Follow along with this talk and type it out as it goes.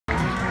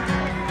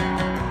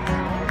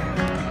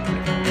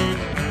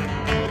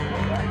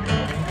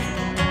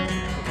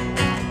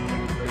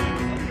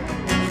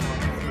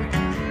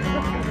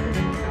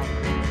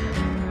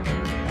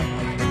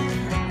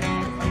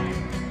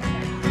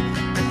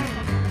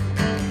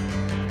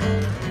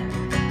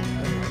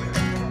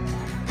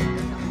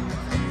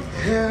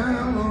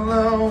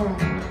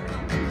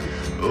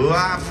Oh,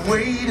 I've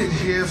waited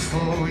here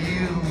for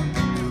you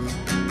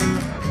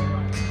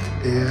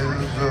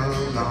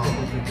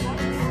Everlong.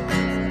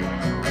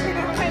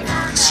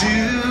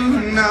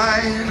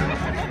 Tonight,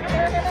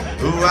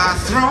 oh, I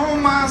throw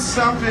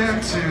myself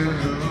into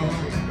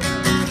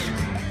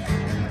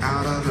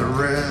out of the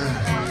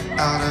red,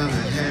 out of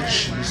the head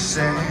she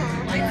sang.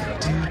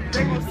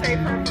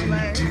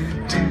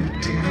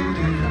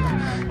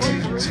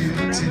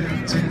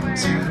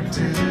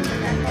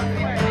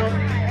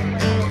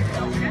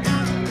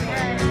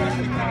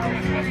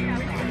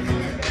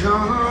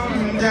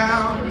 Come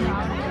down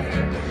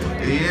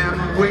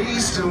and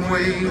waste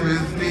away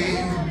with me,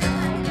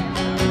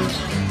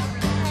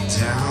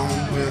 down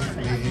with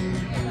me.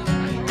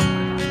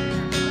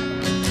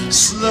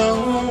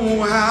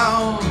 Slow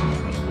how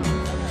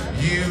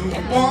you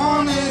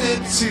wanted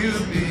it to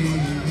be.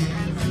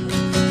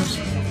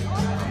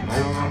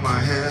 Over my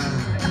head,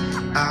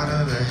 out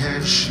of the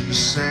head she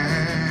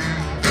sang.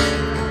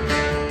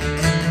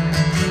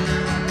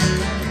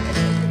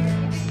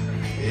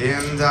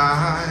 And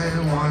I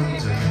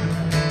wonder,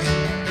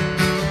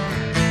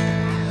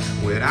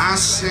 when I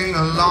sing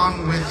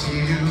along with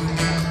you,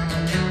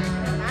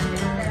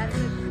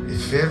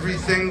 if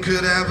everything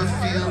could ever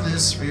feel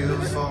this real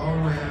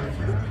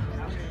forever.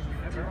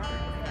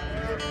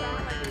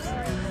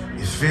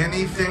 If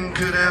anything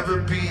could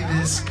ever be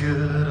this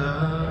good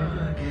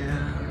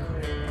again.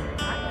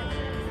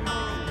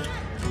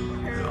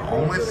 The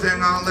only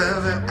thing I'll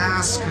ever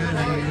ask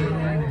of you,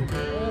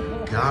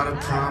 gotta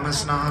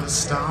promise not to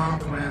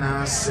stop when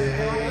I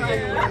say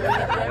it.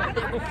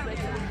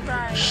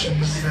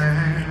 She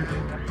said,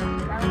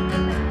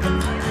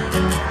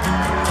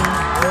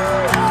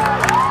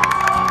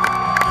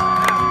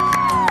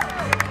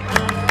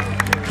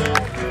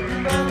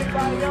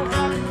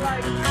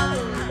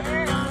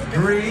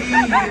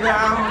 breathe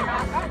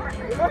out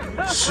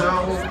so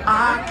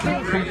I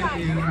can breathe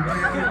in.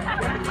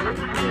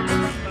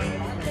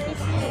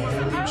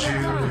 Hold you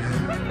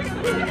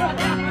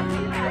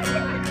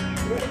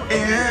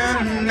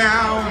in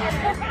now.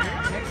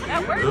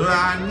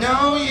 I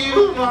know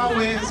you've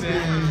always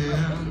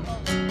been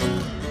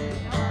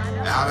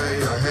out of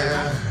your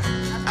head,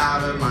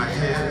 out of my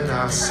head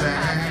I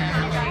sang.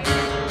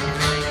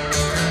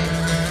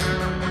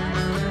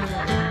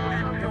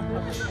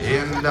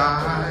 And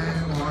I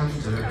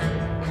wonder,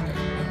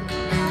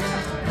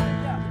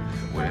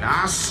 when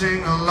I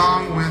sing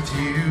along with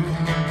you,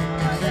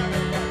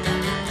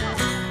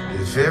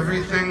 if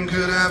everything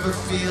could ever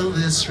feel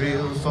this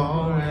real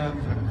forever.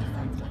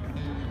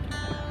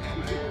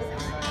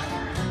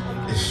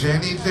 If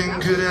anything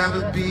could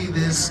ever be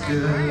this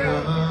good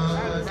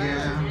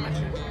again.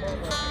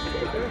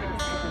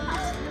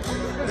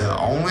 The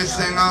only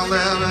thing I'll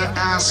ever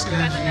ask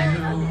of you,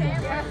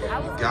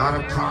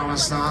 gotta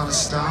promise not to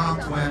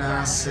stop when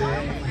I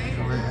say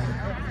when.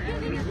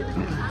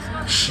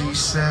 She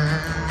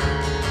said,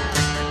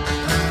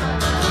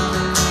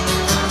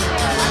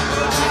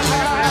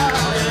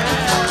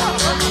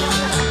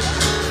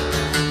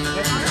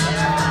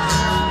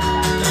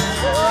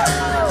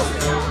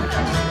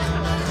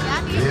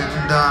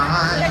 and I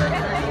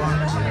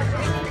wonder,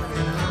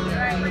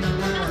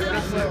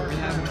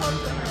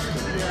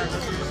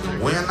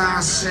 when I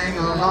sing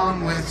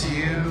along with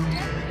you,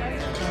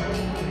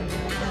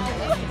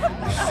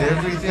 if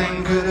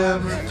everything could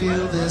ever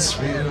feel this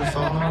real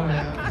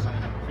forever.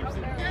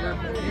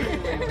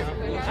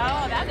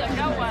 Oh, that's a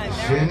good one.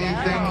 If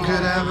anything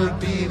could ever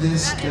be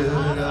this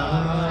good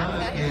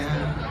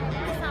again.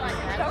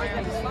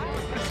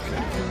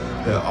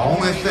 The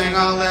only thing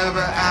I'll ever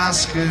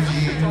ask of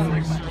you,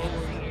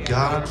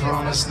 gotta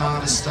promise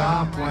not to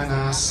stop when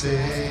I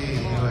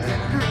say when.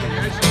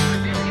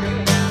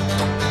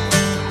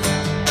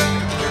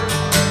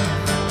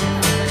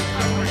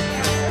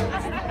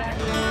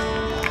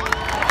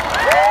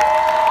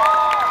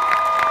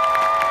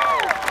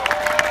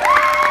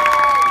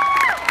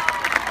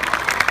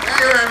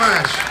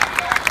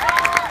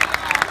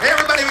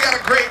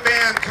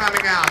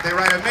 Coming out. They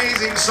write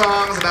amazing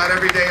songs about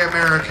everyday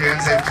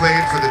Americans. They've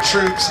played for the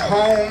troops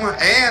home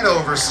and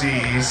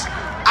overseas.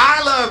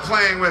 I love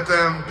playing with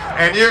them,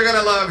 and you're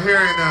gonna love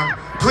hearing them.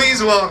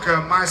 Please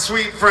welcome my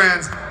sweet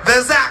friends,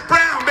 the Zach Brown.